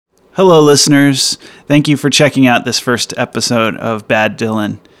Hello, listeners. Thank you for checking out this first episode of Bad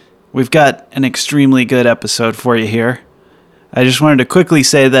Dylan. We've got an extremely good episode for you here. I just wanted to quickly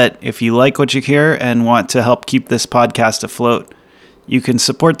say that if you like what you hear and want to help keep this podcast afloat, you can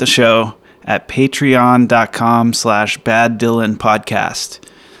support the show at patreon.com/baddylanpodcast.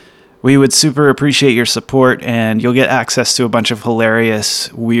 We would super appreciate your support, and you'll get access to a bunch of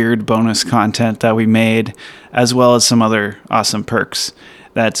hilarious, weird bonus content that we made, as well as some other awesome perks.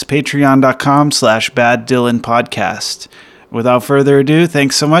 That's patreon.com/baddylanpodcast. Without further ado,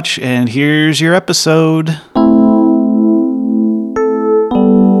 thanks so much, and here's your episode.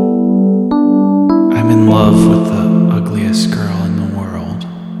 I'm in love with the ugliest girl in the world.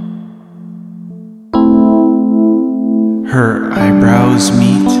 Her eyebrows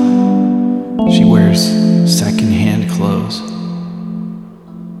meet. She wears second-hand clothes.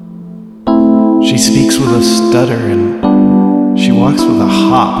 She speaks with a stutter and she walks with a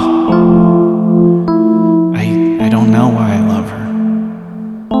hop. I don't know why I love her,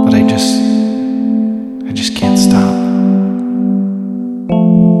 but I just can't stop.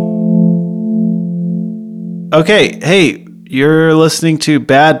 Okay, hey, you're listening to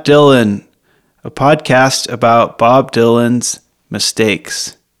Bad Dylan, a podcast about Bob Dylan's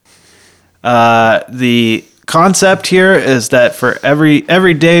mistakes. The concept here is that for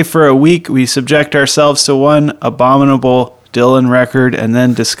every day for a week, we subject ourselves to one abominable Dylan record and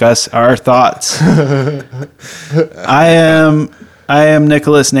then discuss our thoughts. I am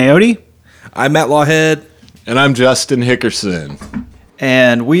Nicholas Naoti. I'm Matt Lawhead. And I'm Justin Hickerson.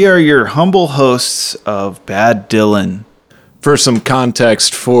 And we are your humble hosts of Bad Dylan. For some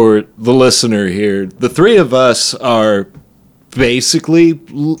context for the listener here, the three of us are basically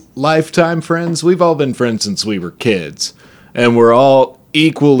lifetime friends. We've all been friends since we were kids. And we're all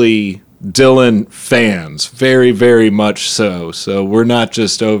equally Dylan fans, very, very much so. So we're not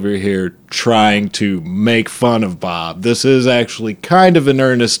just over here trying to make fun of Bob. This is actually kind of an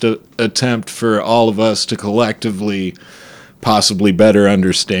earnest attempt for all of us to collectively possibly better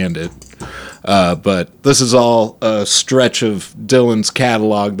understand it. But this is all a stretch of Dylan's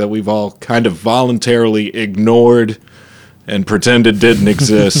catalog that we've all kind of voluntarily ignored and pretended didn't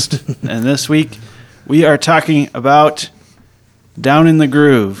exist. And this week, we are talking about Down in the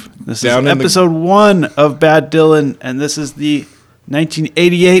Groove. This is episode 1 of Bad Dylan, and this is the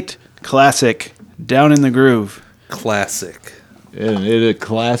 1988 classic, Down in the Groove. Classic. And it a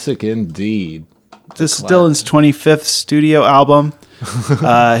classic indeed. This is Dylan's 25th studio album,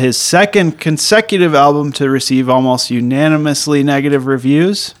 his second consecutive album to receive almost unanimously negative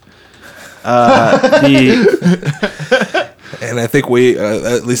reviews. And I think we,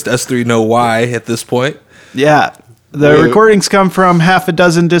 at least us three, know why at this point. Yeah. The recordings come from half a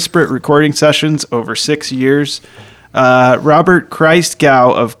dozen disparate recording sessions over 6 years. Robert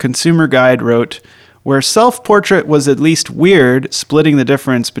Christgau of Consumer Guide wrote, "Where self-portrait was at least weird, splitting the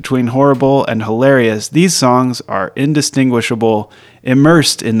difference between horrible and hilarious, these songs are indistinguishable,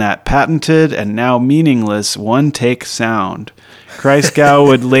 immersed in that patented and now meaningless one-take sound." Christgau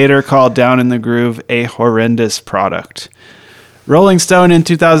would later call Down in the Groove a horrendous product. Rolling Stone in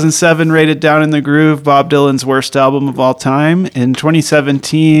 2007 rated Down in the Groove Bob Dylan's worst album of all time. In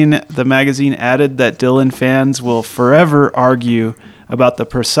 2017, the magazine added that Dylan fans will forever argue about the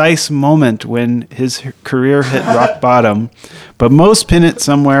precise moment when his career hit rock bottom, but most pin it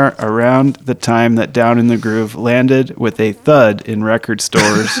somewhere around the time that Down in the Groove landed with a thud in record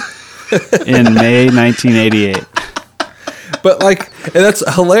stores in May 1988. But, and that's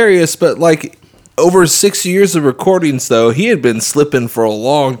hilarious, but, over 6 years of recordings, though, he had been slipping for a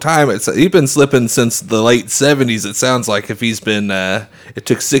long time. He'd been slipping since the late 70s, it sounds like, if he's been... it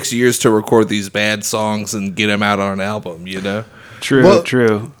took 6 years to record these bad songs and get them out on an album, you know?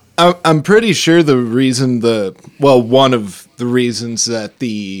 True. I'm pretty sure one of the reasons that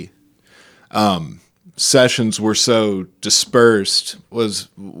the sessions were so dispersed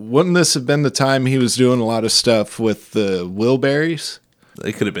wouldn't this have been the time he was doing a lot of stuff with the Wilburys?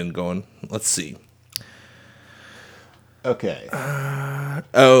 They could have been going... Let's see. Okay.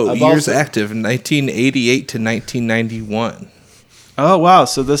 Years active, 1988 to 1991. Oh wow!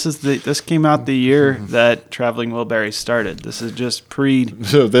 So this came out the year that Traveling Wilburys started. This is just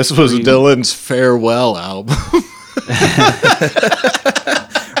So this was Dylan's farewell album,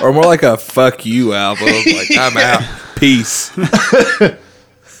 or more like a "fuck you" album. Like, I'm out, peace.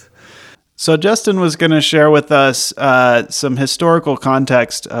 So Justin was going to share with us some historical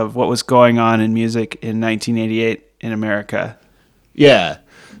context of what was going on in music in 1988 in America. Yeah.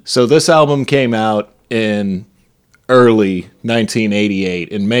 So this album came out in early 1988,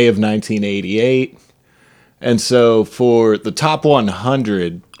 in May of 1988. And so for the top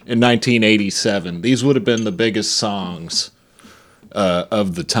 100, in 1987. These would have been the biggest songs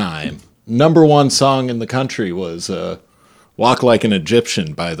of the time. Number one song in the country was Walk Like an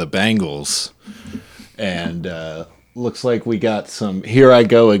Egyptian by the Bangles. And looks like we got some Here I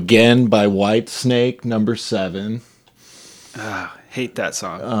Go Again by Whitesnake, number 7. Hate that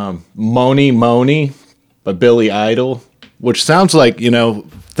song. Moni Moni by Billy Idol, which sounds like,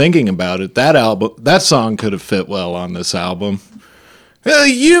 thinking about it, that song could have fit well on this album. Well,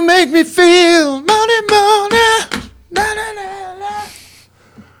 you make me feel Moni Moni. Na, na, na,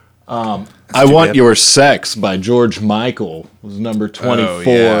 na. I Want Your Sex by George Michael was number 24. Oh,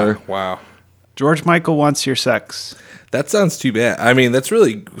 yeah. Wow. George Michael Wants Your Sex. That sounds too bad. I mean, that's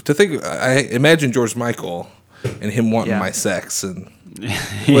really to think. I imagine George Michael and him wanting my sex, and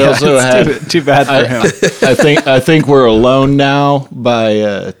we also had too bad for him. I think We're Alone Now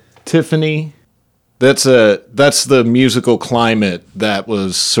by Tiffany. That's the musical climate that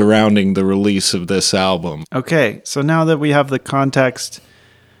was surrounding the release of this album. Okay, so now that we have the context,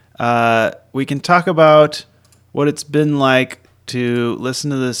 we can talk about what it's been like to listen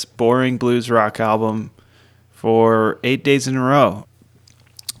to this boring blues rock album for 8 days in a row.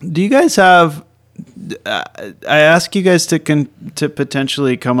 Do you guys have? I ask you guys to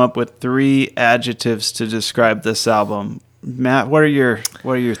potentially come up with 3 adjectives to describe this album. Matt, what are your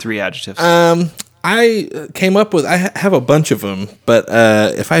 3 adjectives? I came up with. I have a bunch of them, but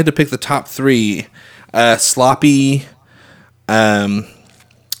if I had to pick the top 3, sloppy.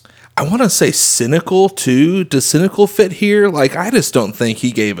 I want to say cynical too. Does cynical fit here? Like, I just don't think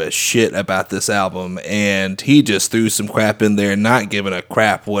he gave a shit about this album, and he just threw some crap in there, not giving a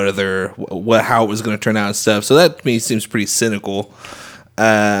crap how it was going to turn out and stuff. So that to me seems pretty cynical.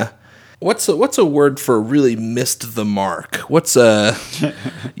 What's a word for really missed the mark? What's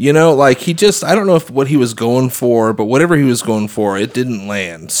like he just, I don't know what he was going for, but whatever he was going for, it didn't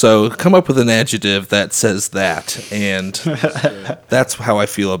land. So come up with an adjective that says that, and that's how I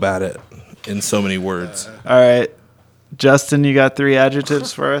feel about it in so many words. All right, Justin, you got 3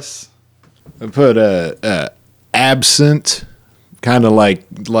 adjectives for us? I put absent, kind of like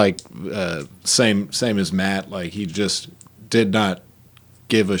same as Matt. Like, he just did not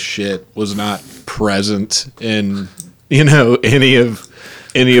give a shit, was not present in any of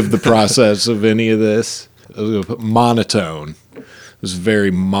the process of any of this. I was gonna put monotone. It was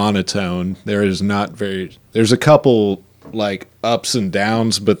very monotone. There's a couple like ups and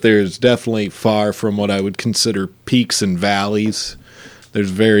downs, but there's definitely far from what I would consider peaks and valleys. There's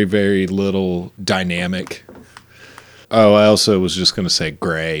very, very little dynamic. Oh, I also was just gonna say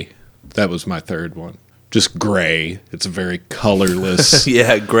gray. That was my third one. Just gray. It's a very colorless,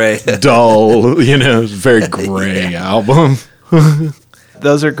 yeah, gray, dull. It's a very gray album.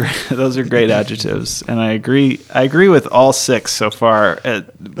 Those are great. Those are great adjectives, and I agree. I agree with all 6 so far.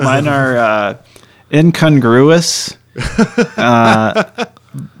 Mine are incongruous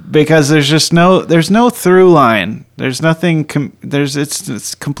because there's no through line. There's nothing.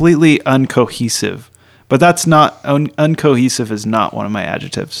 It's completely uncohesive. But that's not uncohesive. Is not one of my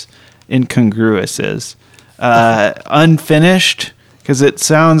adjectives. Incongruous is. Unfinished, because it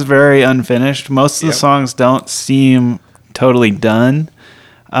sounds very unfinished. Most of the songs don't seem totally done.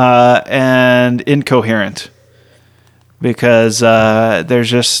 And incoherent, because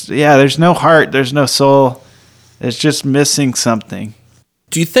there's no heart, there's no soul. It's just missing something.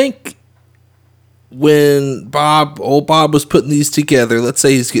 Do you think when old Bob was putting these together, let's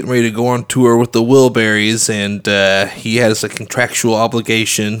say he's getting ready to go on tour with the Wilburys, and he has a contractual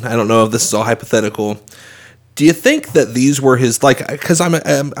obligation. I don't know if this is all hypothetical. Do you think that these were his, because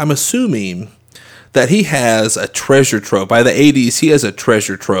I'm assuming that he has a treasure trove. By the 80s, he has a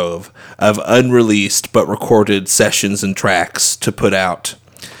treasure trove of unreleased but recorded sessions and tracks to put out.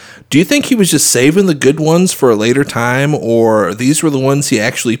 Do you think he was just saving the good ones for a later time, or these were the ones he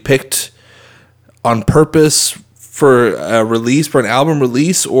actually picked on purpose for a release, for an album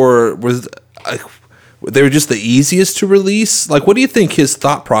release, or was they were just the easiest to release? Like, what do you think his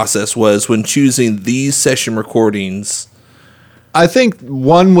thought process was when choosing these session recordings? I think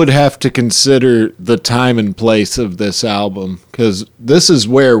one would have to consider the time and place of this album, because this is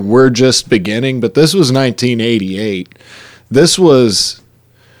where we're just beginning, but this was 1988. This was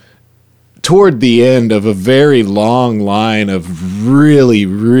toward the end of a very long line of really,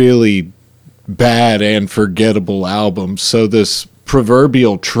 really bad and forgettable albums. So this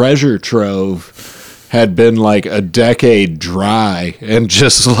proverbial treasure trove had been like a decade dry and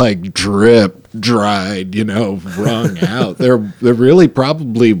just like dried, wrung out. There really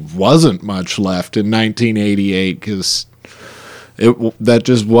probably wasn't much left in 1988, because that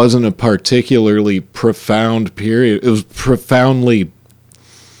just wasn't a particularly profound period. It was profoundly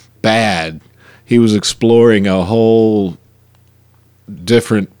bad. He was exploring a whole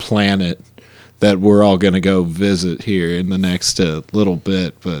different planet that we're all going to go visit here in the next little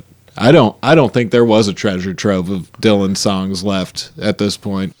bit. But I don't think there was a treasure trove of Dylan songs left at this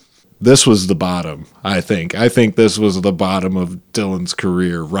point. This was the bottom, I think. I think this was the bottom of Dylan's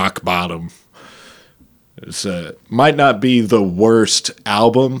career, rock bottom. It might not be the worst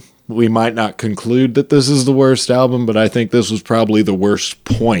album. We might not conclude that this is the worst album, but I think this was probably the worst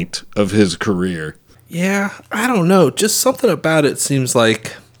point of his career. Yeah, I don't know. Just something about it seems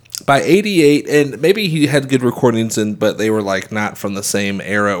like by 88, and maybe he had good recordings, but they were like not from the same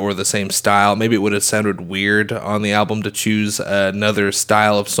era or the same style. Maybe it would have sounded weird on the album to choose another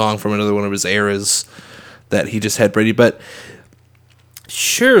style of song from another one of his eras that he just had ready. But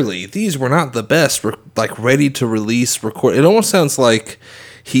surely these were not the best, like ready to release record. It almost sounds like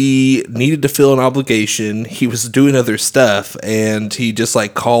he needed to fill an obligation. He was doing other stuff, and he just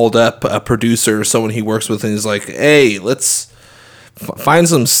like called up a producer or someone he works with, and he's like, "Hey, let's find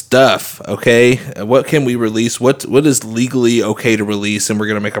some stuff, okay? What can we release? What is legally okay to release, and we're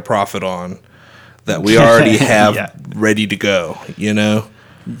gonna make a profit on that we already have ready to go." You know?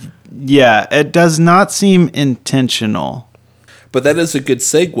 Yeah, it does not seem intentional. But that is a good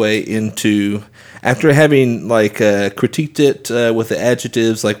segue into, after having like critiqued it with the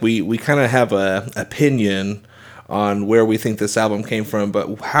adjectives, like we kind of have a opinion on where we think this album came from.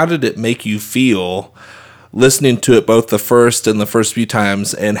 But how did it make you feel listening to it both the first few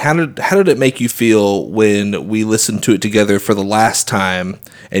times, and how did it make you feel when we listened to it together for the last time,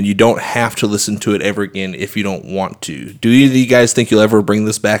 and you don't have to listen to it ever again if you don't want to? Do either of you guys think you'll ever bring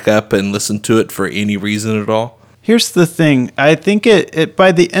this back up and listen to it for any reason at all? Here's the thing. I think it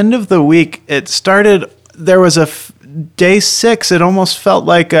by the end of the week, it started, there was day 6, it almost felt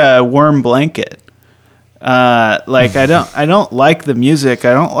like a warm blanket. Like I don't like the music.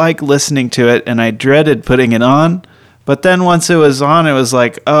 I don't like listening to it, and I dreaded putting it on. But then once it was on, it was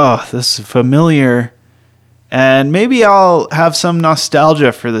like, oh, this is familiar. And maybe I'll have some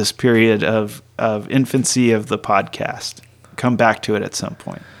nostalgia for this period of infancy of the podcast. Come back to it at some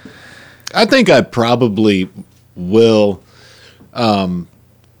point. I think I probably will,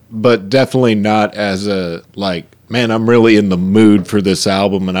 but definitely not as a, like, man, I'm really in the mood for this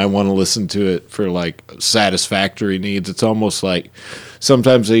album and I want to listen to it for like satisfactory needs. It's almost like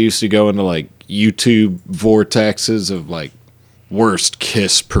sometimes I used to go into like YouTube vortexes of like worst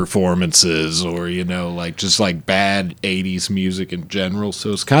Kiss performances, or, you know, like just like bad 80s music in general.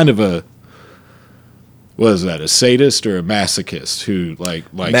 So it's kind of a, what is that, a sadist or a masochist who like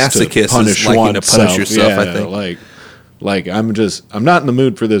likes masochist to punish oneself? To punish yourself, yeah, I think. Like I'm not in the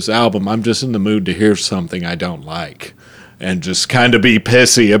mood for this album. I'm just in the mood to hear something I don't like and just kind of be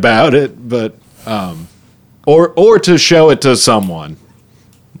pissy about it, but or to show it to someone,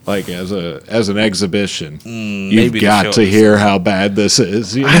 like as an exhibition. You've got to hear how bad this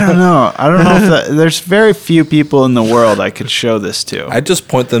is. You know? I don't know if there's very few people in the world I could show this to. I just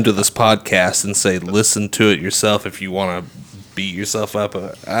point them to this podcast and say, listen to it yourself if you want to beat yourself up.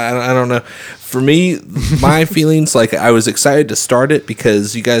 I don't know. For me, my feelings, like, I was excited to start it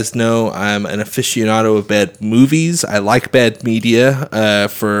because you guys know I'm an aficionado of bad movies. I like bad media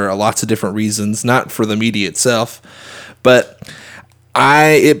for lots of different reasons, not for the media itself, but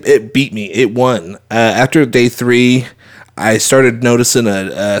it beat me. It won. After day 3, I started noticing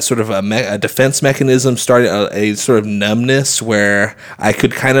a sort of a defense mechanism, started a sort of numbness where I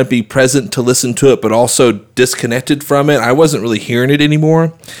could kind of be present to listen to it, but also disconnected from it. I wasn't really hearing it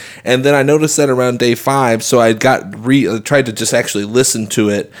anymore. And then I noticed that around day 5, so I tried to just actually listen to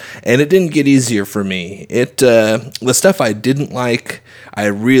it, and it didn't get easier for me. The stuff I didn't like, I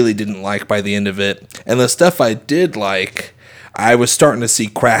really didn't like by the end of it. And the stuff I did like, I was starting to see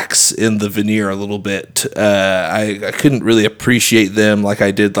cracks in the veneer a little bit. I couldn't really appreciate them like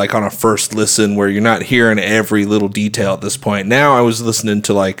I did like on a first listen, where you're not hearing every little detail at this point. Now I was listening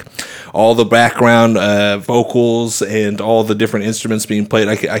to like all the background vocals and all the different instruments being played.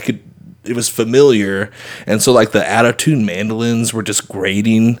 I could. It was familiar, and so like the out-of-tune mandolins were just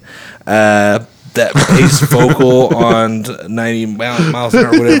grating. That bass vocal on 90 miles an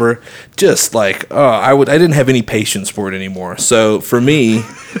hour, whatever, just like, I didn't have any patience for it anymore. So for me,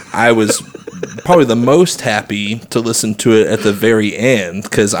 I was probably the most happy to listen to it at the very end,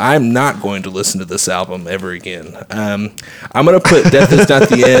 because I'm not going to listen to this album ever again. I'm going to put Death Is Not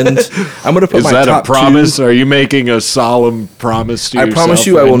the End. I'm going to put Is my that top a promise? 2. Are you making a solemn promise to yourself? I promise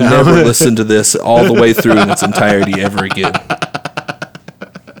you, I will now? never listen to this all the way through in its entirety ever again.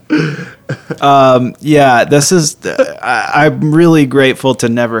 Yeah, this is. I'm really grateful to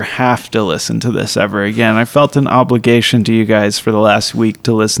never have to listen to this ever again. I felt an obligation to you guys for the last week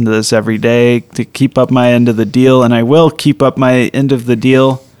to listen to this every day, to keep up my end of the deal, and I will keep up my end of the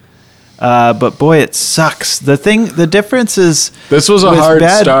deal. But boy, it sucks. The difference is This was a hard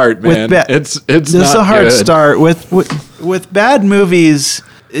start, man. It's this is a hard start with bad movies.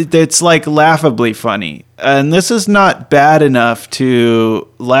 It's like laughably funny, and this is not bad enough to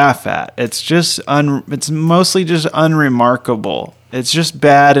laugh at. It's just it's mostly just unremarkable. It's just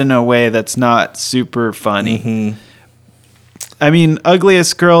bad in a way that's not super funny. Mm-hmm. I mean,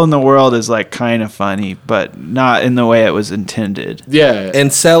 Ugliest Girl in the World is like kind of funny, but not in the way it was intended. Yeah.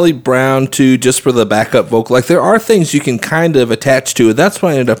 And Sally Brown, too, just for the backup vocal. Like, there are things you can kind of attach to. That's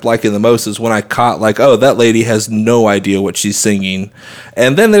what I ended up liking the most, is when I caught, like, oh, that lady has no idea what she's singing.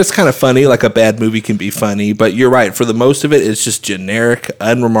 And then there's kind of funny, like a bad movie can be funny. But you're right. For the most of it, it's just generic,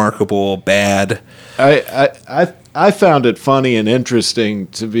 unremarkable, bad. I found it funny and interesting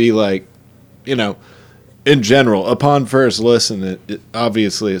to be like, you know, in general, upon first listen, it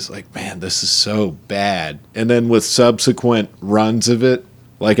obviously is like, man, this is so bad. And then with subsequent runs of it,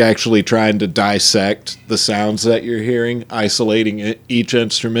 like actually trying to dissect the sounds that you're hearing, isolating each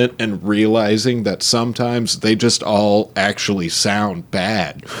instrument and realizing that sometimes they just all actually sound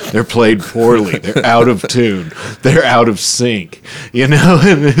bad. They're played poorly. They're out of tune. They're out of sync, you know?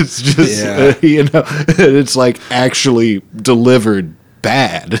 And it's just, you know, it's like actually delivered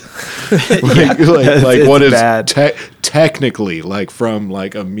bad. like what is bad. Technically, like from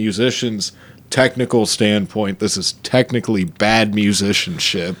like a musician's technical standpoint, this is technically bad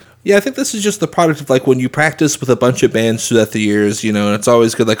musicianship. Yeah, I think this is just the product of like when you practice with a bunch of bands throughout the years, you know, and it's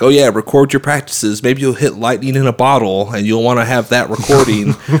always good, like, oh yeah, record your practices. Maybe you'll hit lightning in a bottle and you'll want to have that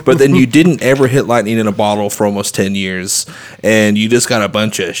recording, but then you didn't ever hit lightning in a bottle for almost 10 years, and you just got a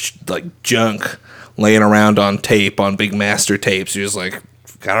bunch of like junk laying around on tape, on big master tapes. You're just like,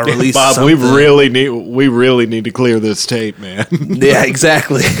 gotta release Bob, something. we really need to clear this tape, man. Yeah,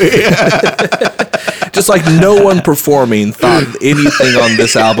 exactly. Just like no one performing thought anything on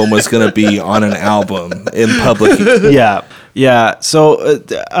this album was going to be on an album in public. Yeah. So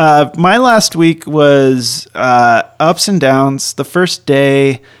my last week was ups and downs. The first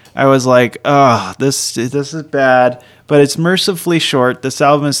day I was like, oh, this is bad, but it's mercifully short. This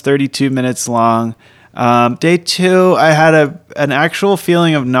album is 32 minutes long. Day 2, I had an actual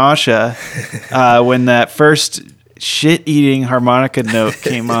feeling of nausea when that first shit-eating harmonica note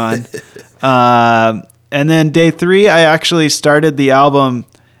came on. And then day 3, I actually started the album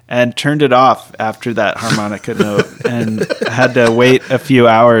and turned it off after that harmonica note and had to wait a few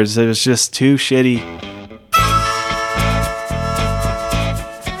hours. It was just too shitty.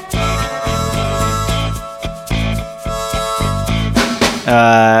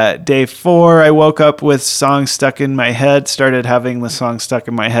 Day 4, I woke up with songs stuck in my head, started having the song stuck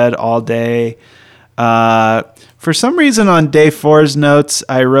in my head all day. For some reason on day 4's notes,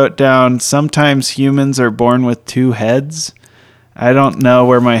 I wrote down, sometimes humans are born with 2 heads. I don't know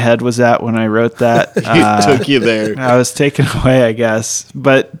where my head was at when I wrote that. It took you there. I was taken away, I guess.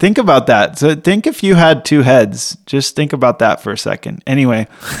 But think about that. So think if you had 2 heads. Just think about that for a second. Anyway,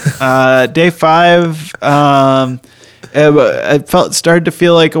 day 5... it started to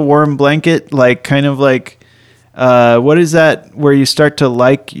feel like a warm blanket, like kind of like, what is that where you start to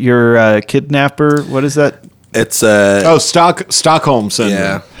like your kidnapper? What is that? It's Stockholm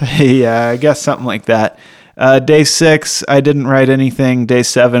syndrome. Yeah, I guess something like that. Day 6, I didn't write anything. Day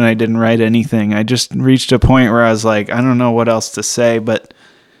 7, I didn't write anything. I just reached a point where I was like, I don't know what else to say, but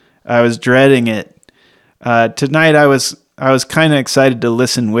I was dreading it. Tonight, I was kind of excited to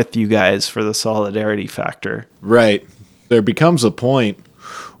listen with you guys for the solidarity factor. Right. There becomes a point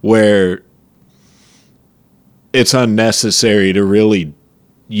where it's unnecessary to really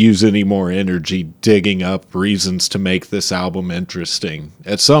use any more energy digging up reasons to make this album interesting.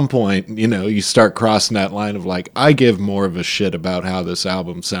 At some point, you know, you start crossing that line of like, I give more of a shit about how this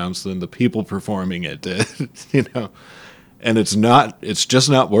album sounds than the people performing it did, you know? And it's just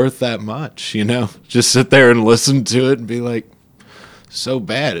not worth that much, you know? Just sit there and listen to it and be like, so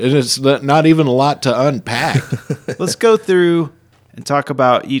bad. And it's not even a lot to unpack. Let's go through and talk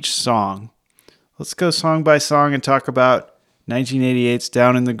about each song. Let's go song by song and talk about 1988's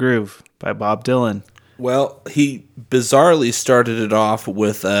Down in the Groove by Bob Dylan. Well, he bizarrely started it off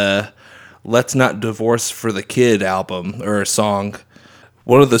with Let's Not Divorce for the Kid album, or song.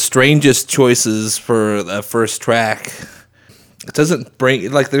 One of the strangest choices for the first track. It doesn't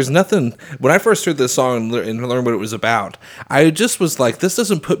bring, like, there's nothing. When I first heard this song and learned what it was about, I just was like, this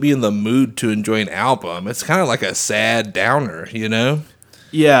doesn't put me in the mood to enjoy an album. It's kind of like a sad downer, you know?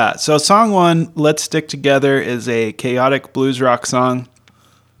 Yeah, so song 1, Let's Stick Together, is a chaotic blues rock song.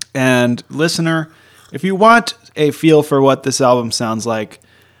 And listener, if you want a feel for what this album sounds like,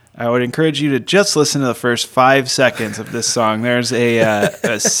 I would encourage you to just listen to the first 5 seconds of this song. There's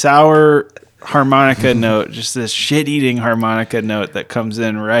a sour harmonica note, just this shit-eating harmonica note that comes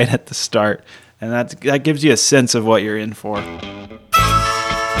in right at the start. And that gives you a sense of what you're in for.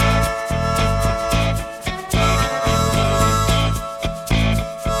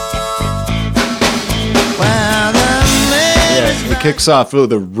 It kicks off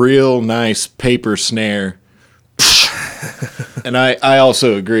with a real nice paper snare. And I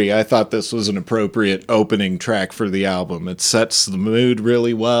also agree. I thought this was an appropriate opening track for the album. It sets the mood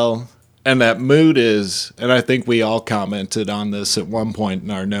really well. And that mood is, and I think we all commented on this at one point in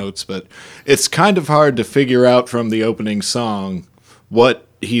our notes, but it's kind of hard to figure out from the opening song what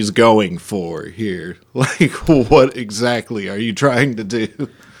he's going for here. Like, what exactly are you trying to do?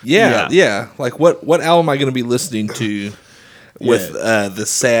 Yeah. Like, what album am I going to be listening to with the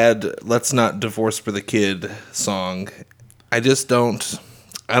sad "Let's Not Divorce for the Kid" song? I don't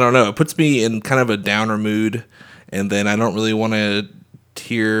know. It puts me in kind of a downer mood, and then I don't really want to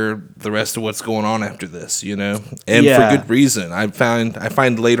hear the rest of what's going on after this, and for good reason. I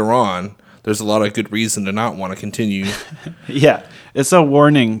find later on there's a lot of good reason to not want to continue. Yeah, it's a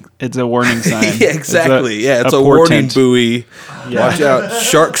warning. It's a warning sign. Yeah, exactly. It's a warning buoy. Yeah. Watch out,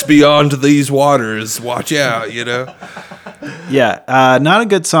 sharks beyond these waters. Watch out, Yeah, not a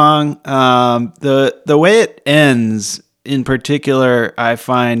good song. The way it ends, in particular, I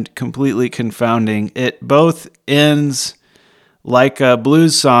find completely confounding. It both ends like a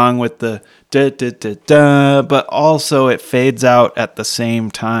blues song with the da da da da, but also it fades out at the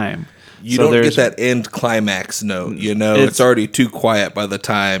same time. You don't get that end climax note, It's already too quiet by the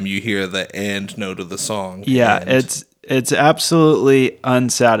time you hear the end note of the song. Yeah, it's absolutely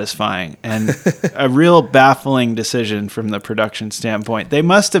unsatisfying and a real baffling decision from the production standpoint. They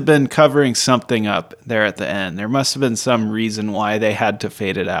must have been covering something up there at the end. There must have been some reason why they had to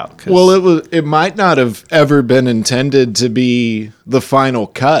fade it out. Well, it might not have ever been intended to be the final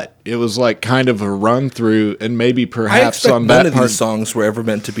cut. It was like kind of a run through, and maybe perhaps on that none of these songs were ever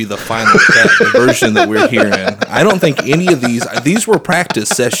meant to be the final cut, the version that we're hearing. I don't think any of these were practice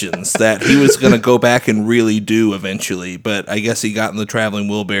sessions that he was going to go back and really do eventually. But I guess he got in the Traveling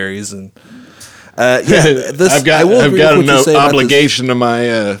Wilburys and. I've got an obligation to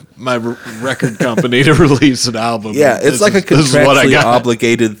my record company to release an album. Yeah, it's like a contractually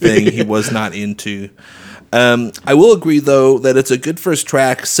obligated thing he was not into. I will agree, though, that it's a good first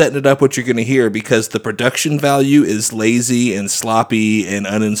track, setting it up what you're going to hear, because the production value is lazy and sloppy and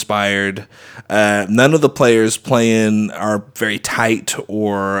uninspired. None of the players playing are very tight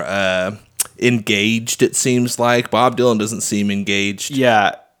or engaged, it seems like. Bob Dylan doesn't seem engaged.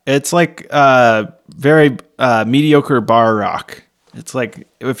 Yeah, it's like very mediocre bar rock. It's like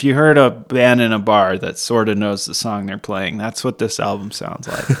if you heard a band in a bar that sort of knows the song they're playing, that's what this album sounds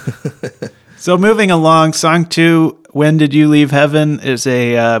like. So moving along, song 2, When Did You Leave Heaven, is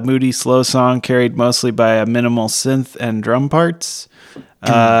a moody, slow song carried mostly by a minimal synth and drum parts,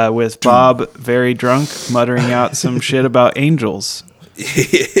 with Bob very drunk, muttering out some shit about angels.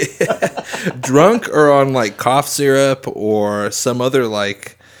 Drunk or on like cough syrup or some other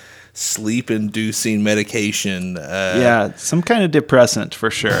like sleep-inducing medication. Yeah, some kind of depressant for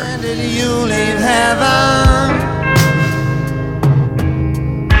sure. When did you leave heaven?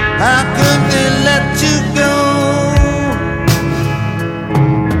 How could they let you go?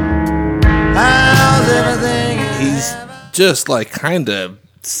 How's everything? He's just like kind of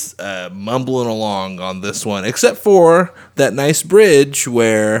mumbling along on this one, except for that nice bridge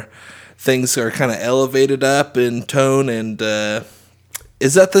where things are kind of elevated up in tone. And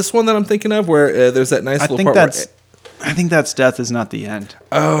is that this one that I'm thinking of, where there's that nice little part? I think that's Death Is Not the End.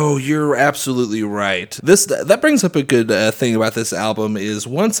 Oh, you're absolutely right. That brings up a good thing about this album is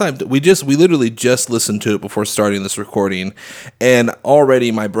we literally just listened to it before starting this recording, and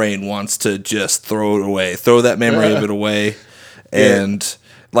already my brain wants to just throw it away, throw that memory of it away, and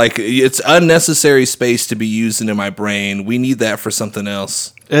like it's unnecessary space to be using in my brain. We need that for something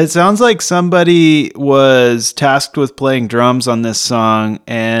else. It sounds like somebody was tasked with playing drums on this song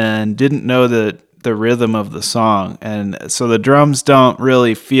and didn't know the rhythm of the song, and so the drums don't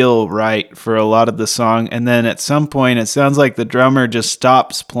really feel right for a lot of the song, and then at some point it sounds like the drummer just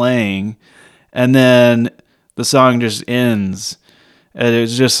stops playing and then the song just ends, and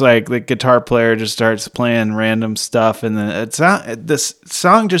it's just like the guitar player just starts playing random stuff, and then this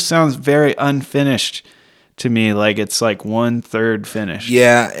song just sounds very unfinished to me like it's like 1/3 finished.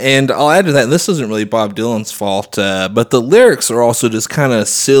 Yeah, and I'll add to that, and this isn't really Bob Dylan's fault, but the lyrics are also just kind of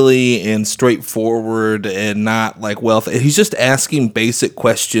silly and straightforward and not like he's just asking basic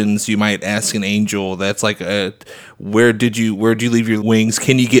questions you might ask an angel. That's like, where'd you leave your wings?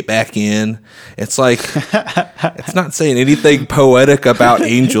 Can you get back in? It's like, it's not saying anything poetic about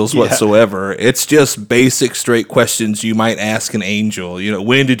angels whatsoever. It's just basic, straight questions you might ask an angel. You know,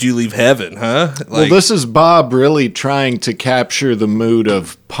 when did you leave heaven, huh? Well, this is Bob really trying to capture the mood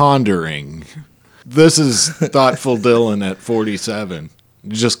of pondering. This is thoughtful Dylan at 47,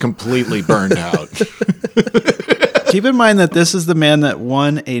 just completely burned out. Keep in mind that this is the man that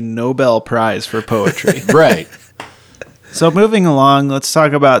won a Nobel Prize for poetry. Right. So moving along, let's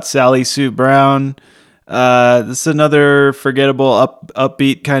talk about Sally Sue Brown. This is another forgettable,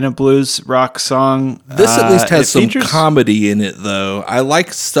 upbeat kind of blues rock song. This at least has some features, comedy in it, though. I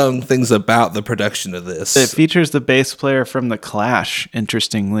like some things about the production of this. It features the bass player from The Clash,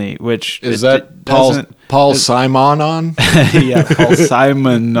 interestingly, which Is that Paul Simon on? Yeah, Paul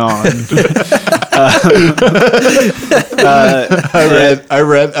Simon on.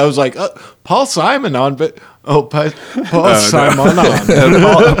 I was like, Paul Simon on, but Paul Simon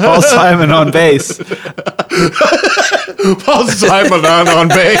on. Paul Simon on bass. Paul Simon on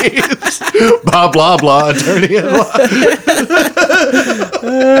bass. Blah blah blah. Attorney at law.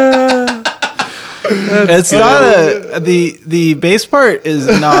 It's not the bass part is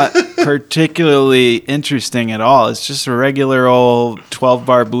not particularly interesting at all. It's just a regular old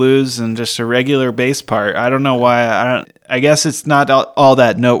 12-bar blues and just a regular bass part. I don't know why. I guess it's not all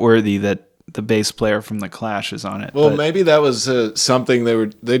that noteworthy that the bass player from The Clash is on it. Well, maybe that was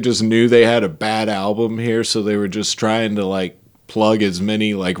something they just knew they had a bad album here, so they were just trying to like plug as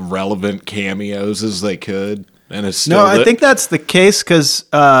many like relevant cameos as they could. And it's still I think that's the case because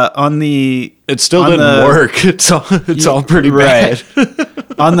it still didn't work. It's all pretty bad.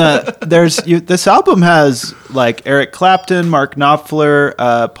 This album has like Eric Clapton, Mark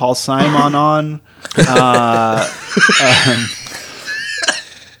Knopfler, Paul Simon on.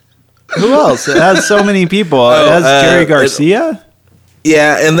 Who else? It has so many people. It has Jerry Garcia.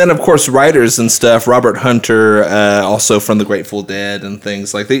 Yeah, and then of course writers and stuff. Robert Hunter, also from the Grateful Dead and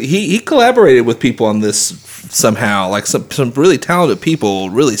things like that. He collaborated with people on this somehow. Like some really talented people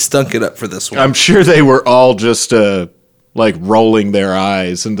really stunk it up for this one. I'm sure they were all just like rolling their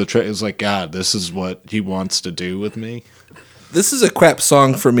eyes, and it was like, God, this is what he wants to do with me. This is a crap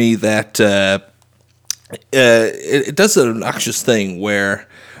song for me that it does an obnoxious thing where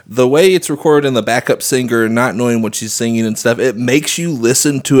the way it's recorded and the backup singer not knowing what she's singing and stuff, it makes you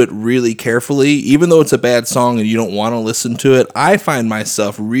listen to it really carefully. Even though it's a bad song and you don't want to listen to it, I find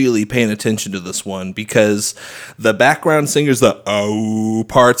myself really paying attention to this one because the background singers, the oh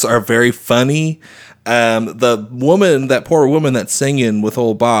parts are very funny. That poor woman that's singing with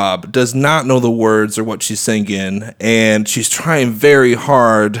old Bob does not know the words or what she's singing, and she's trying very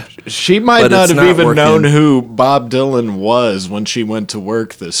hard. She might not have even known who Bob Dylan was when she went to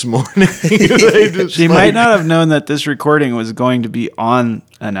work this morning. She might not have known that this recording was going to be on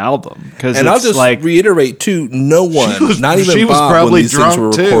an album. And I'll just reiterate too, no one, not even Bob, when these things were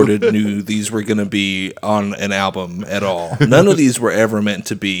recorded, knew these were going to be on an album at all. None of these were ever meant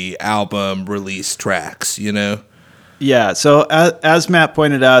to be album release tracks, you know? Yeah, so as Matt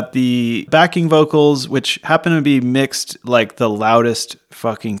pointed out, the backing vocals, which happen to be mixed like the loudest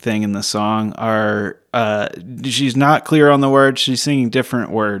fucking thing in the song, are she's not clear on the words. She's singing different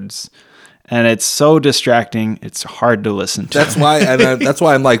words. And it's so distracting. It's hard to listen to. That's why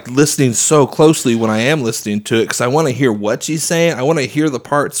I'm like listening so closely when I am listening to it, because I want to hear what she's saying. I want to hear the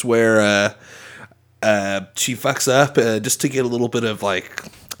parts where she fucks up, just to get a little bit of like,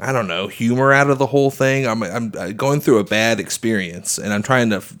 I don't know, humor out of the whole thing. I'm going through a bad experience, and I'm trying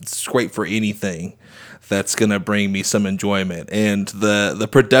to scrape for anything that's gonna bring me some enjoyment. And the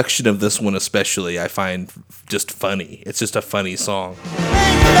production of this one especially, I find just funny. It's just a funny song.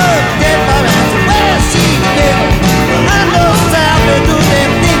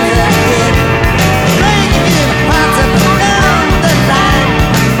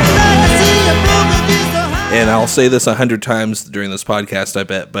 And I'll say this 100 times during this podcast, I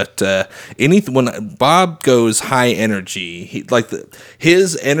bet. But when Bob goes high energy,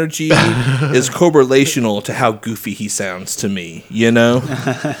 his energy is correlational to how goofy he sounds to me, you know.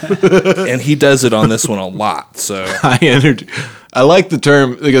 And he does it on this one a lot. So high energy. I like the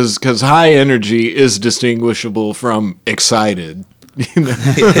term because high energy is distinguishable from excited. You know?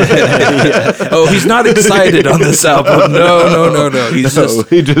 Oh, he's not excited on this album. No. He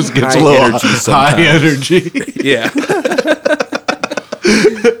just gets a little high energy. Yeah.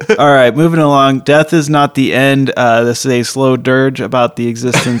 All right, moving along. Death is not the end. This is a slow dirge about the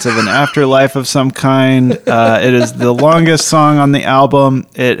existence of an afterlife of some kind. It is the longest song on the album.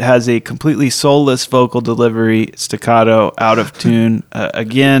 It has a completely soulless vocal delivery, staccato, out of tune.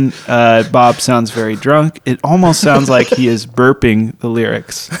 Again, Bob sounds very drunk. It almost sounds like he is burping the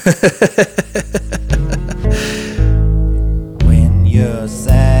lyrics. When you're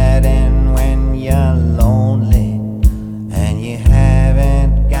sad and when you're lonely and you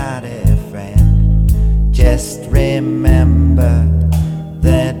haven't got a friend, just remember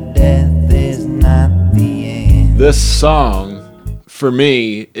that death is not the end. This song for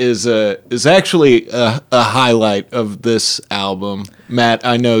me is actually a highlight of this album. Matt,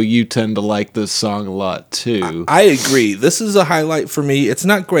 I know you tend to like this song a lot too. I agree. This is a highlight for me. It's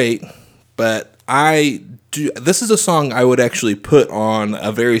not great, but this is a song I would actually put on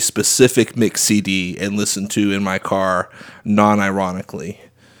a very specific mix CD and listen to in my car, non-ironically.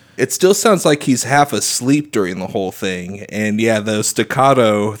 It still sounds like he's half asleep during the whole thing. And yeah, those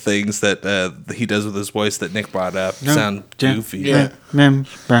staccato things that he does with his voice that Nick brought up sound goofy. Yeah.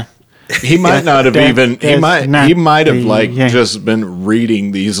 He might not have even. He might have like just been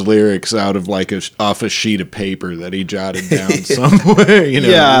reading these lyrics out of like off a sheet of paper that he jotted down somewhere. You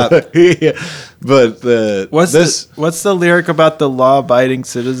know. Yeah. But what's the lyric about the law-abiding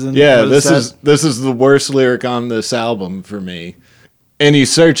citizen? Yeah, this is the worst lyric on this album for me. And you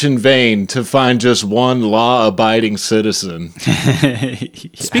search in vain to find just one law-abiding citizen.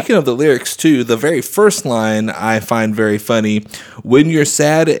 Speaking of the lyrics, too, the very first line I find very funny. When you're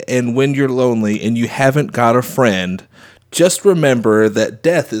sad and when you're lonely and you haven't got a friend, just remember that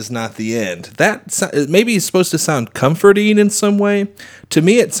death is not the end. That maybe is supposed to sound comforting in some way. To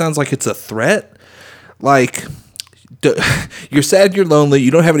me, it sounds like it's a threat. Like, you're sad, you're lonely, you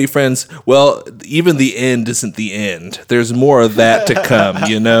don't have any friends. Well, even the end isn't the end. There's more of that to come,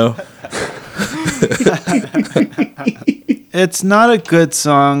 you know? It's not a good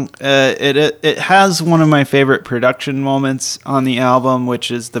song. It has one of my favorite production moments on the album,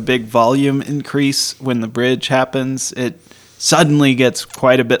 which is the big volume increase when the bridge happens. It suddenly gets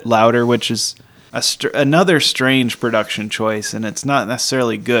quite a bit louder, which is another strange production choice, and it's not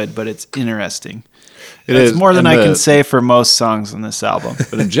necessarily good, but it's interesting. It's more than I can say for most songs on this album.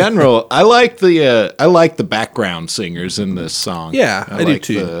 But in general, I like the background singers in this song. Yeah, I do like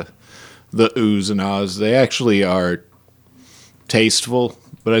too. The oohs and ahs. They actually are tasteful,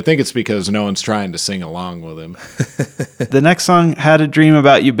 but I think it's because no one's trying to sing along with him. The next song, Had a Dream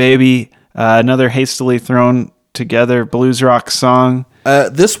About You, Baby, another hastily thrown together blues rock song.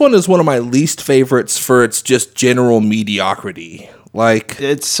 This one is one of my least favorites for its just general mediocrity. Like,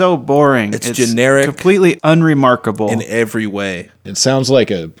 it's so boring. It's generic, completely unremarkable in every way. It sounds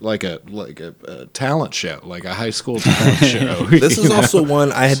like a talent show, like a high school talent show. This is also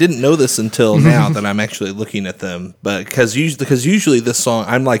one I didn't know this until now that I'm actually looking at them. But because usually this song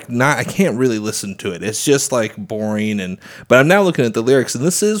I can't really listen to it. It's just like boring. But I'm now looking at the lyrics, and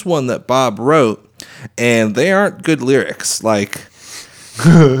this is one that Bob wrote, and they aren't good lyrics. Like,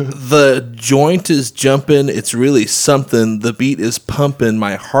 the joint is jumping, it's really something. The beat is pumping,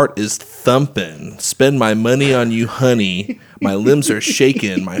 my heart is thumping. Spend my money on you, honey. My limbs are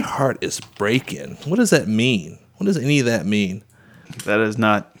shaking, my heart is breaking. What does that mean? What does any of that mean? That is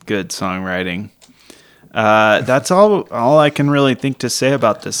not good songwriting. That's all I can really think to say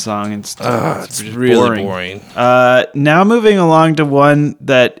about this song. It's really boring. Now moving along to one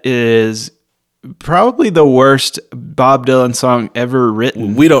that is probably the worst Bob Dylan song ever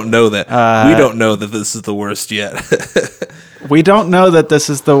written. We don't know that. We don't know that this is the worst yet. We don't know that this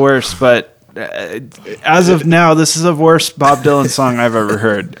is the worst, but as of now, this is the worst Bob Dylan song I've ever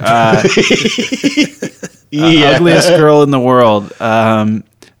heard. Ugliest Girl in the World.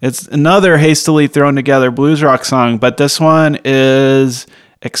 It's another hastily thrown together blues rock song, but this one is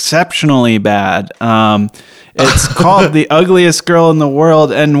exceptionally bad. It's called The Ugliest Girl in the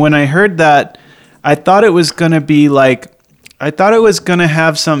World, and when I heard that, I thought it was going to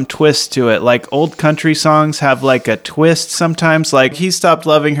have some twist to it. Like old country songs have like a twist sometimes. Like He Stopped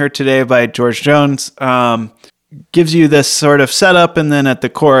Loving Her Today by George Jones gives you this sort of setup, and then at the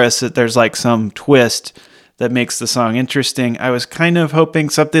chorus there's like some twist that makes the song interesting. I was kind of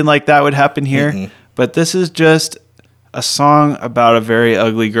hoping something like that would happen here, but this is just a song about a very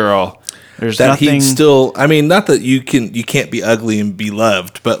ugly girl. There's that nothing. He'd still, I mean, not that you can't be ugly and be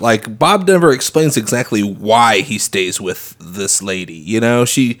loved, but like Bob never explains exactly why he stays with this lady. You know,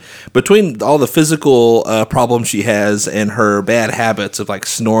 between all the physical problems she has and her bad habits of like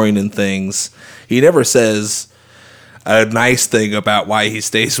snoring and things, he never says, a nice thing about why he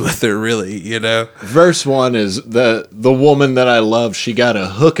stays with her, really, you know? Verse 1 is the woman that I love, she got a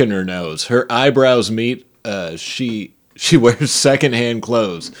hook in her nose. Her eyebrows meet. She wears secondhand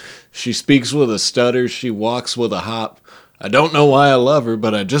clothes. She speaks with a stutter. She walks with a hop. I don't know why I love her,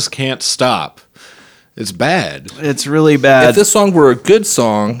 but I just can't stop. It's bad. It's really bad. If this song were a good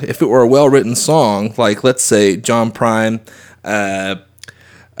song, if it were a well-written song, like, let's say, John Prine,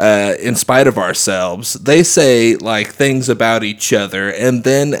 In Spite of Ourselves, they say, like, things about each other, and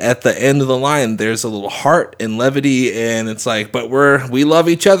then at the end of the line, there's a little heart and levity, and it's like, but we love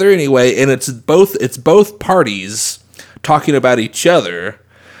each other anyway, and it's both parties talking about each other.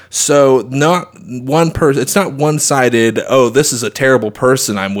 So not one person. It's not one-sided. Oh, this is a terrible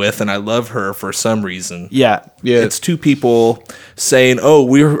person I'm with, and I love her for some reason. Yeah. It's two people saying, "Oh,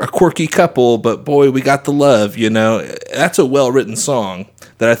 we're a quirky couple, but boy, we got the love." You know, that's a well-written song.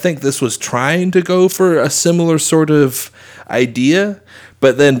 That I think this was trying to go for a similar sort of idea,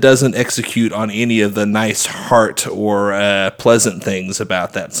 but then doesn't execute on any of the nice heart or pleasant things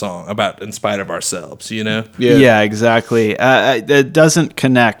about that song, about In Spite of Ourselves, you know? Yeah, exactly. It doesn't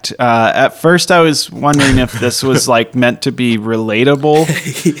connect. At first, I was wondering if this was like meant to be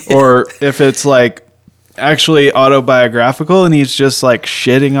relatable or if it's like actually autobiographical and he's just like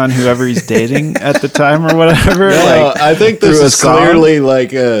shitting on whoever he's dating at the time or whatever. No, I think this through a is song. clearly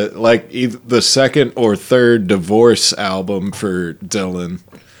like either the second or third divorce album for Dylan,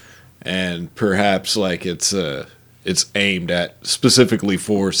 and perhaps like it's aimed at specifically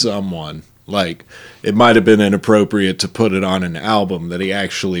for someone. Like it might have been inappropriate to put it on an album that he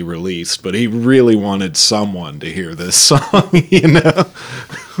actually released, but he really wanted someone to hear this song, you know?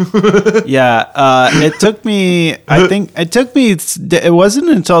 Yeah, it took me. It wasn't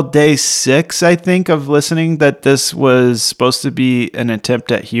until day 6, I think, of listening that this was supposed to be an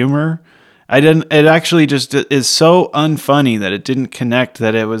attempt at humor. It actually just is so unfunny that it didn't connect.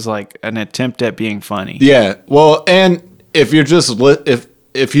 That it was like an attempt at being funny. Yeah. Well, and if you're just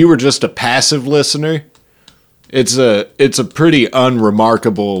if you were just a passive listener, it's a pretty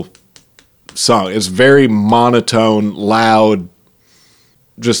unremarkable song. It's very monotone, loud,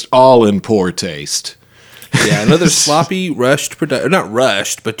 just all in poor taste. Yeah, another sloppy, rushed production. Not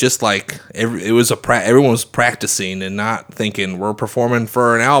rushed, but just like everyone was practicing and not thinking we're performing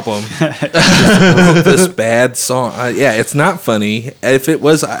for an album. This bad song. Yeah, it's not funny. If it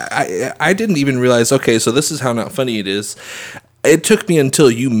was, I didn't even realize. Okay, so this is how not funny it is. It took me until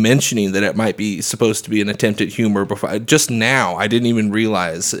you mentioning that it might be supposed to be an attempt at humor before. Just now, I didn't even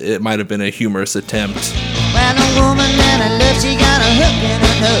realize it might have been a humorous attempt. When a woman and I love, she got a hook in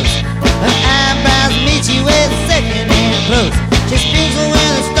her nose. Her eyebrows meet you with second-hand clothes. She speaks with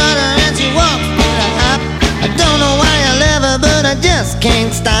a stutter and she walks with a hop. I don't know why I love her, but I just can't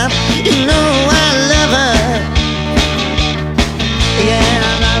stop. You know I love her. Yeah,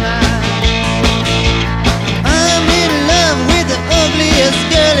 I love her. I'm in love with the ugliest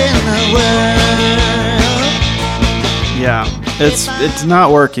girl in the world. Yeah, it's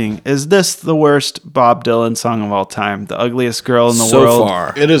not working. Is this the worst Bob Dylan song of all time? The ugliest girl in the So world?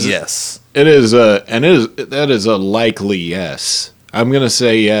 far, It is. yes. It is that is a likely yes. I'm gonna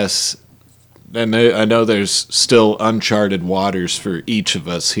say yes, and I know there's still uncharted waters for each of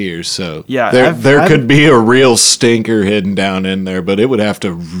us here. So Yeah, there could be a real stinker hidden down in there, but it would have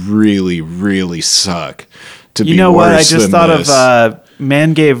to really, really suck to be You know what? I worse just than thought this. of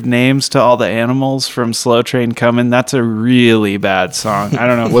Man Gave Names to All the Animals from Slow Train Coming. That's a really bad song. I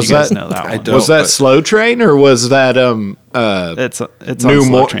don't know if Was you guys that- know that I one. don't. Was that but- Slow Train or was that It's on New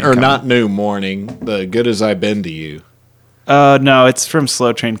Slow Train or Coming. not New Morning? The Good as I've Been to You. No, it's from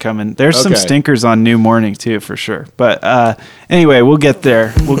Slow Train Coming. There's some Okay. stinkers on New Morning too, for sure. But anyway, we'll get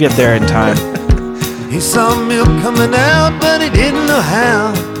there. We'll get there in time. He saw milk coming out, but he didn't know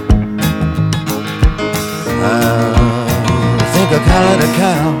how. I think I call it a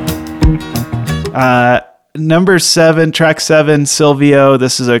cow. Number 7, track 7, Silvio.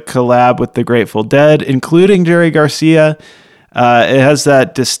 This is a collab with the Grateful Dead, including Jerry Garcia. It has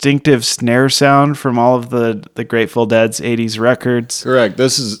that distinctive snare sound from all of the Grateful Dead's 80s records. Correct.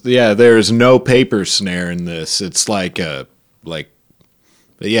 This is there is no paper snare in this. It's like it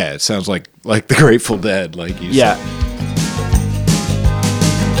sounds like the Grateful Dead, like you Yeah. said.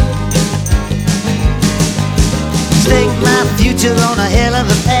 Stake my future on a hell of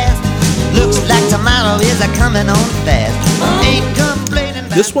a past. Looks like tomorrow is a coming on fast. Ain't complaining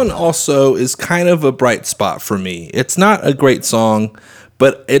about This one also is kind of a bright spot for me. It's not a great song,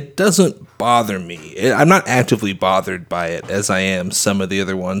 but it doesn't bother me. I'm not actively bothered by it as I am some of the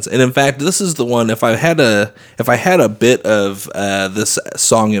other ones. And in fact, this is the one. If I had a bit of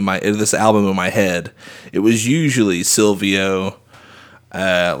this album in my head, it was usually Silvio.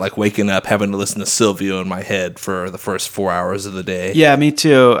 Like waking up, having to listen to Silvio in my head for the first 4 hours of the day. Yeah, me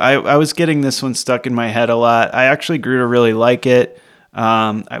too. I was getting this one stuck in my head a lot. I actually grew to really like it.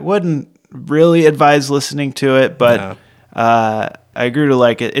 I wouldn't really advise listening to it, but I grew to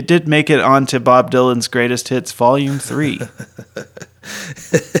like it. It did make it onto Bob Dylan's Greatest Hits Volume 3.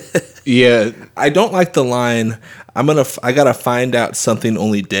 Yeah. I don't like the line, I gotta find out something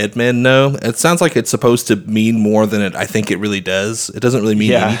only dead men know. It sounds like it's supposed to mean more than I think it really does. It doesn't really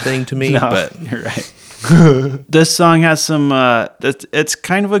mean anything to me, No, but you're right. This song has some, it's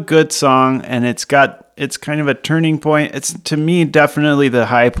kind of a good song, and it's kind of a turning point. It's, to me, definitely the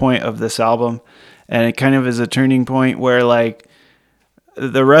high point of this album. And it kind of is a turning point where, like,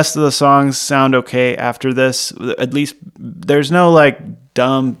 the rest of the songs sound okay after this. At least there's no, like,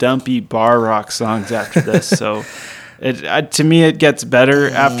 dumpy bar rock songs after this. So to me, it gets better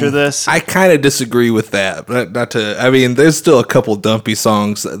after this. I kind of disagree with that. But there's still a couple dumpy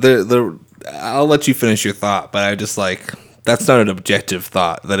songs. I'll let you finish your thought, but I just like, that's not an objective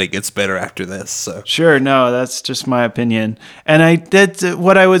thought that it gets better after this. So Sure, no, that's just my opinion. And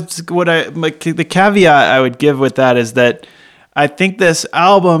the caveat I would give with that is that I think this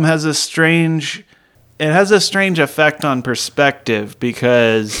album has a strange effect on perspective,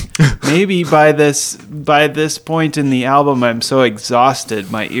 because maybe by this point in the album, I'm so exhausted.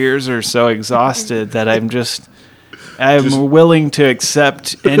 My ears are so exhausted that I'm willing to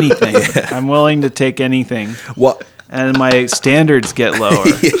accept anything. I'm willing to take anything. Well, and my standards get lower.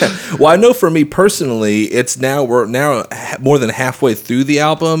 Yeah. Well, I know for me personally, we're now more than halfway through the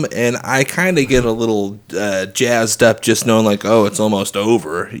album, and I kind of get a little jazzed up just knowing, like, oh, it's almost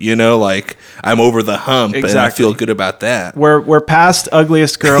over. You know, like, I'm over the hump, and I feel good about that. We're past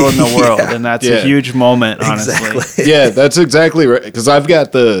Ugliest Girl in the World, and that's a huge moment, honestly. Exactly. Yeah, that's exactly right. Because I've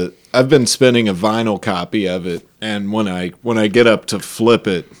been spinning a vinyl copy of it, and when I get up to flip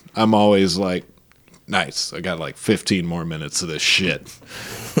it, I'm always like, nice, I got like 15 more minutes of this shit.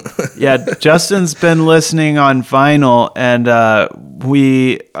 Yeah, Justin's been listening on vinyl, and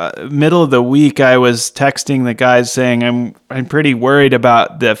middle of the week, I was texting the guys saying I'm pretty worried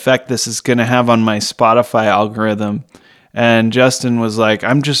about the effect this is going to have on my Spotify algorithm. And Justin was like,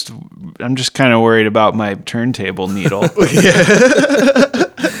 I'm just kind of worried about my turntable needle.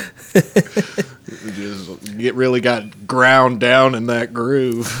 It really got ground down in that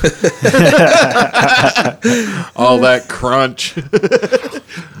groove. All that crunch.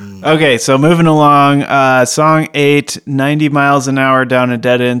 Okay, so moving along, song 8, 90 miles an hour down a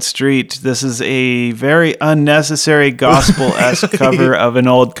dead-end street. This is a very unnecessary gospel-esque cover of an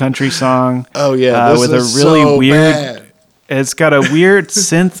old country song. Oh, yeah, this with is a really so weird... bad. It's got a weird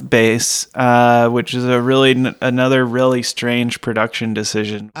synth bass, which is another really strange production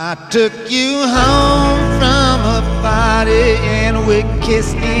decision. I took you home from a party and we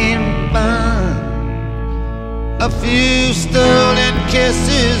kissed in fun. A few stolen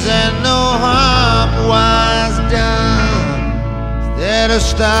kisses and no harm was done. Instead of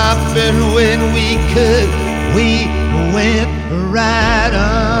stopping when we could, we went right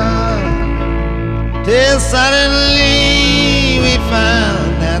on. Till suddenly we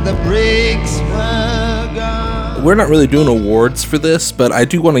found that the brakes were gone. We're not really doing awards for this, but I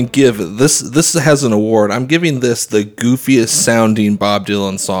do want to give this has an award. I'm giving this the goofiest sounding Bob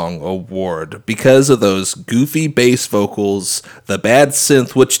Dylan song award because of those goofy bass vocals, the bad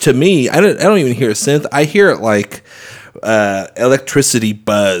synth, which to me, I don't even hear a synth. I hear it like electricity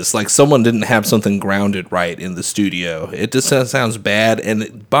buzz, like someone didn't have something grounded right in the studio. It just sounds bad,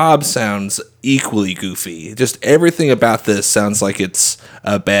 and Bob sounds equally goofy. Just everything about this sounds like it's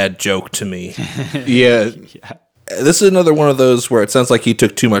a bad joke to me. Yeah. This is another one of those where it sounds like he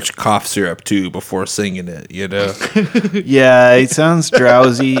took too much cough syrup too before singing it, you know? Yeah, he sounds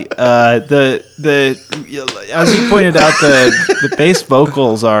drowsy. As you pointed out, the bass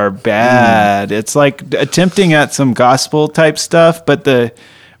vocals are bad. It's like attempting at some gospel type stuff, but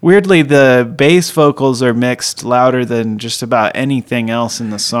weirdly the bass vocals are mixed louder than just about anything else in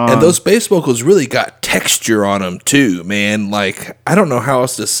the song. And those bass vocals really got texture on them too, man. Like, I don't know how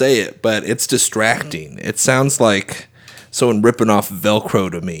else to say it, but it's distracting. It sounds like someone ripping off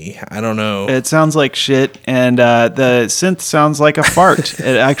Velcro to me. I don't know. It sounds like shit, and the synth sounds like a fart.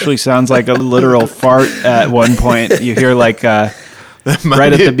 It actually sounds like a literal fart at one point. You hear like right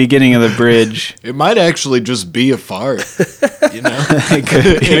at the beginning of the bridge. It might actually just be a fart. You know?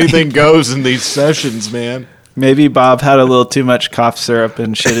 Anything goes in these sessions, man. Maybe Bob had a little too much cough syrup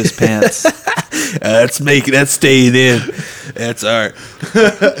and shit his pants. That's staying in. That's art.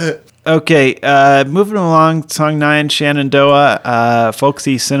 Okay, moving along, song 9, Shenandoah,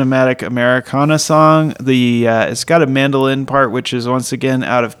 folksy cinematic Americana song. It's got a mandolin part, which is once again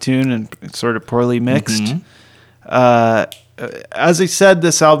out of tune and sort of poorly mixed. As I said,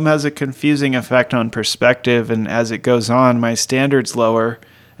 this album has a confusing effect on perspective, and as it goes on, my standards lower,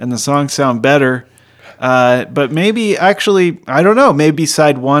 and the songs sound better. But maybe actually, I don't know. Maybe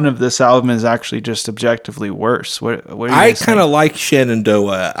side 1 of this album is actually just objectively worse. What do you I guys kind of think? like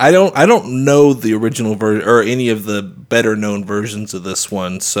Shenandoah. I don't know the original version or any of the better known versions of this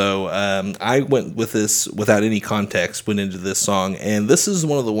one. So I went with this without any context. Went into this song, and this is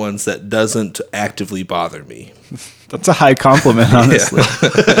one of the ones that doesn't actively bother me. That's a high compliment, honestly.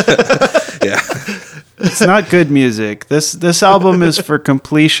 Yeah. It's not good music. This album is for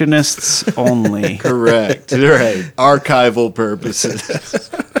completionists only. Correct. Right. Archival purposes.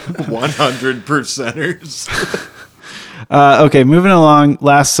 100%ers. Okay, moving along.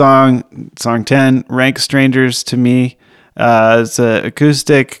 Last song, song 10, Rank Strangers to Me. It's an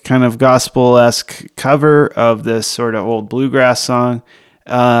acoustic, kind of gospel-esque cover of this sort of old bluegrass song.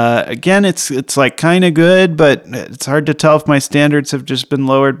 Again, it's like kind of good, but it's hard to tell if my standards have just been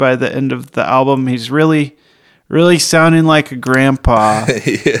lowered by the end of the album. He's really, really sounding like a grandpa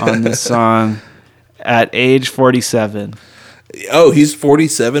on this song at age 47. Oh, he's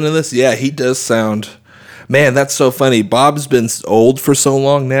 47 in this? Yeah, he does sound... Man, that's so funny. Bob's been old for so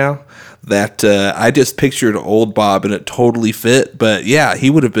long now that I just pictured old Bob and it totally fit. But yeah, he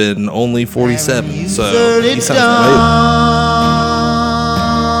would have been only 47. So he sounds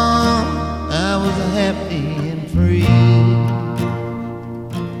I was happy and free.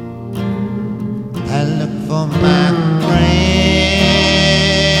 I looked for my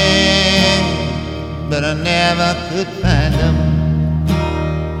friend, but I never could find him.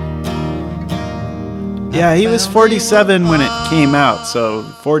 Yeah, he was 47 when it came out, so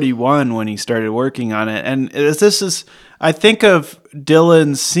 41 when he started working on it. And this is, I think of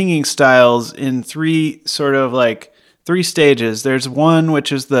Dylan's singing styles in three stages. There's one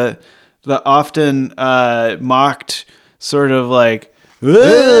which is the often mocked sort of like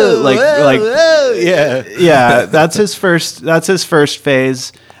yeah. That's his first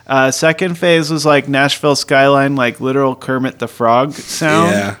phase. Second phase was like Nashville Skyline, like literal Kermit the Frog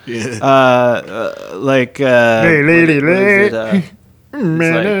sound. Yeah. Hey lady,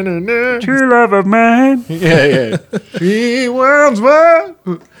 true love of mine. Yeah. He once was.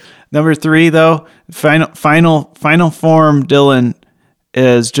 Number 3 though, final form Dylan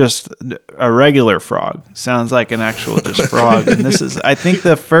is just a regular frog. Sounds like an actual just frog. And this is, I think,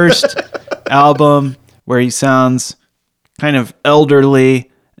 the first album where he sounds kind of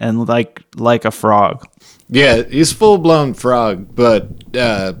elderly and like a frog. Yeah, he's full-blown frog, but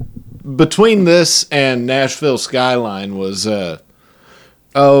between this and Nashville Skyline was like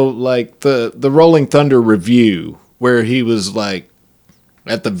the Rolling Thunder Review, where he was like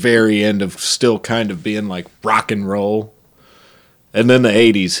at the very end of still kind of being like rock and roll. And then the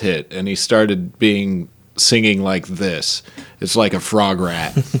 80s hit and he started singing like this. It's like a frog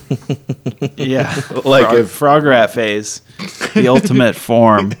rat. Yeah, Like frog rat phase, the ultimate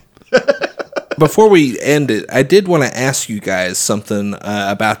form. Before we end it, I did want to ask you guys something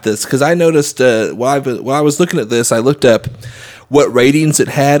about this, because I noticed while I was looking at this, I looked up what ratings it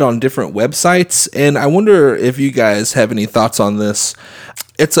had on different websites, and I wonder if you guys have any thoughts on this.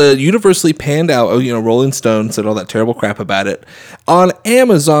 It's a universally panned out, Rolling Stone said all that terrible crap about it. On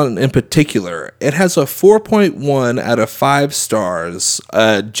Amazon in particular, it has a 4.1 out of 5 stars,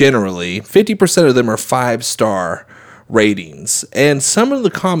 generally. 50% of them are 5-star ratings. And some of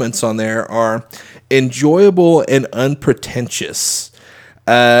the comments on there are enjoyable and unpretentious.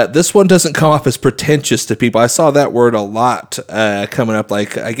 This one doesn't come off as pretentious to people. I saw that word a lot coming up,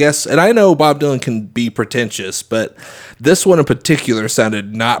 like, I guess, and I know Bob Dylan can be pretentious, but this one in particular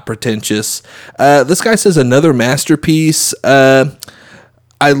sounded not pretentious. This guy says another masterpiece. Where's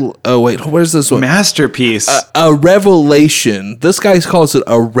this one? Masterpiece. A revelation. This guy calls it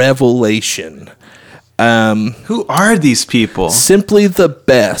a revelation. Who are these people? Simply the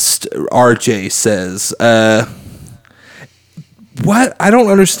best, RJ says. What? I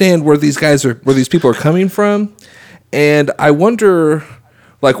don't understand where these people are coming from. And I wonder,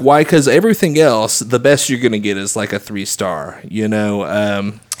 like, why? Because everything else, the best you're going to get is like a 3-star,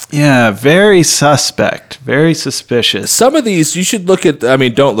 Yeah, very suspect, very suspicious. Some of these you should look at. I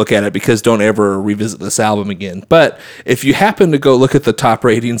mean, don't look at it because don't ever revisit this album again. But if you happen to go look at the top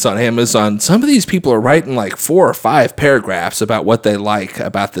ratings on Amazon, some of these people are writing like 4 or 5 paragraphs about what they like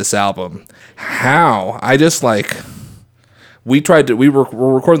about this album. How? I just like. We're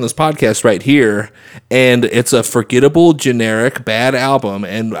recording this podcast right here, and it's a forgettable, generic, bad album,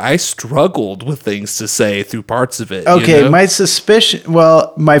 and I struggled with things to say through parts of it. Okay, you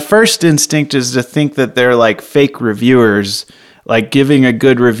know? my first instinct is to think that they're like fake reviewers, like giving a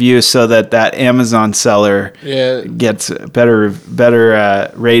good review so that Amazon seller gets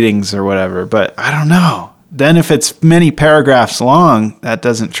better ratings or whatever. But I don't know. Then if it's many paragraphs long, that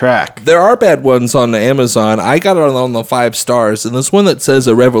doesn't track. There are bad ones on Amazon. I got it on the 5 stars, and this one that says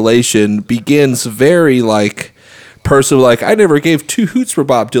a revelation begins very like personal, like I never gave 2 hoots for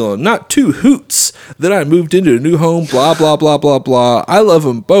Bob Dylan, not 2 hoots. Then I moved into a new home, blah blah blah blah blah. I love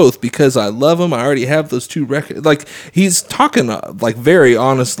them both because I love them. I already have those 2 records. Like he's talking like very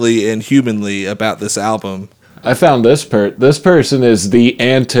honestly and humanly about this album. I found this person is the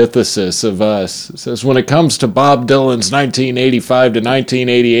antithesis of us. It says, when it comes to Bob Dylan's 1985 to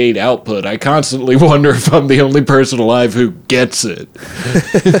 1988 output, I constantly wonder if I'm the only person alive who gets it.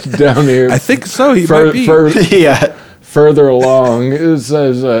 Down here. I think so. He might be. Yeah. Further along, it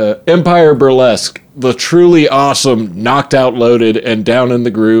says, Empire Burlesque, the truly awesome, knocked out, loaded, and down in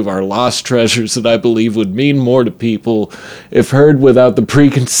the groove are lost treasures that I believe would mean more to people if heard without the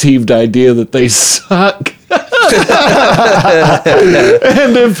preconceived idea that they suck.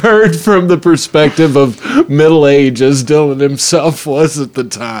 And if heard from the perspective of middle age as Dylan himself was at the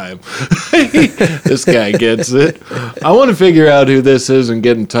time. This guy gets it. I want to figure out who this is and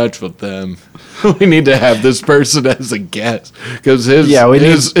get in touch with them. We need to have this person as a guest because his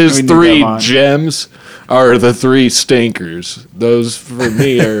 3 gems are the 3 stinkers. Those for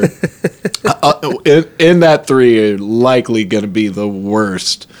me are in that 3 are likely going to be the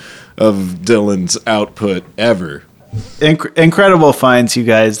worst of Dylan's output ever. Incredible finds, you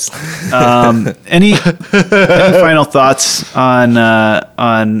guys. Any final thoughts on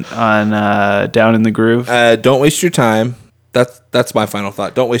Down in the Groove? Don't waste your time. That's my final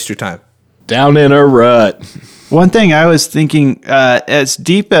thought. Don't waste your time. Down in a rut. One thing I was thinking, as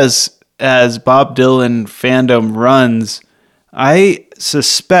deep as Bob Dylan fandom runs, I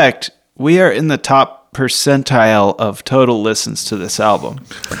suspect we are in the top percentile of total listens to this album.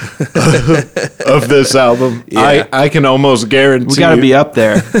 Of this album. Yeah. I can almost guarantee We got to be up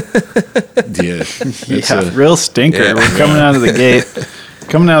there. Yeah. Real stinker. Yeah. We're coming out of the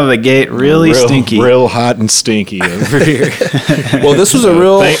gate. Really stinky. Real hot and stinky over here. Well, this was a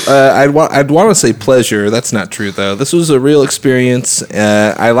real, I'd want to say pleasure. That's not true, though. This was a real experience.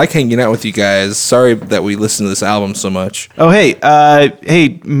 I like hanging out with you guys. Sorry that we listened to this album so much. Oh, hey,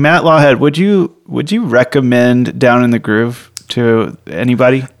 Matt Lawhead, would you recommend Down in the Groove to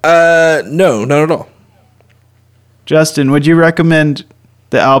anybody? No, not at all. Justin, would you recommend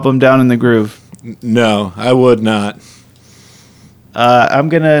the album Down in the Groove? No, I would not. I'm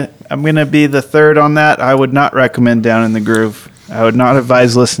gonna be the third on that. I would not recommend Down in the Groove. I would not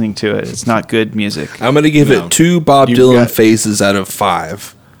advise listening to it. It's not good music. I'm going to give it 2 Bob Dylan phases out of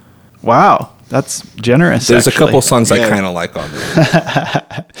 5. Wow, that's generous. There's actually. a couple songs I kind of like on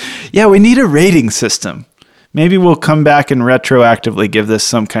there. Yeah, we need a rating system. Maybe we'll come back and retroactively give this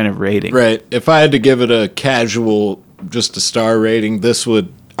some kind of rating. Right. If I had to give it a casual, just a star rating, this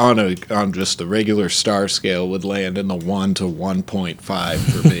would on just a regular star scale would land in the 1 to 1.5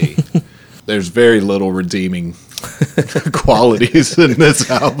 for me. There's very little redeeming qualities in this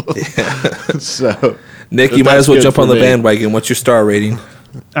album. Yeah. So, Nick, you might as well jump on the bandwagon. What's your star rating?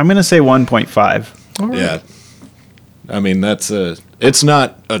 I'm gonna say 1.5. Right. Yeah. I mean, it's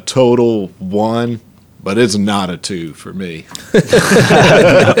not a total 1, but it's not a 2 for me.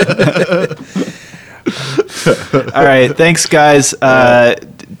 All right, thanks guys.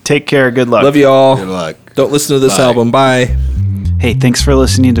 Take care. Good luck. Love you all. Good luck. Don't listen to this Bye. album. Bye. Hey, thanks for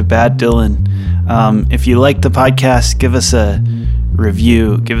listening to Bad Dylan. If you like the podcast, give us a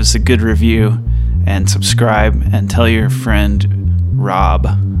review, give us a good review, and subscribe and tell your friend Rob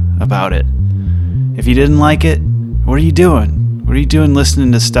about it. If you didn't like it, what are you doing? What are you doing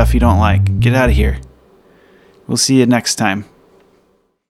listening to stuff you don't like? Get out of here. We'll see you next time.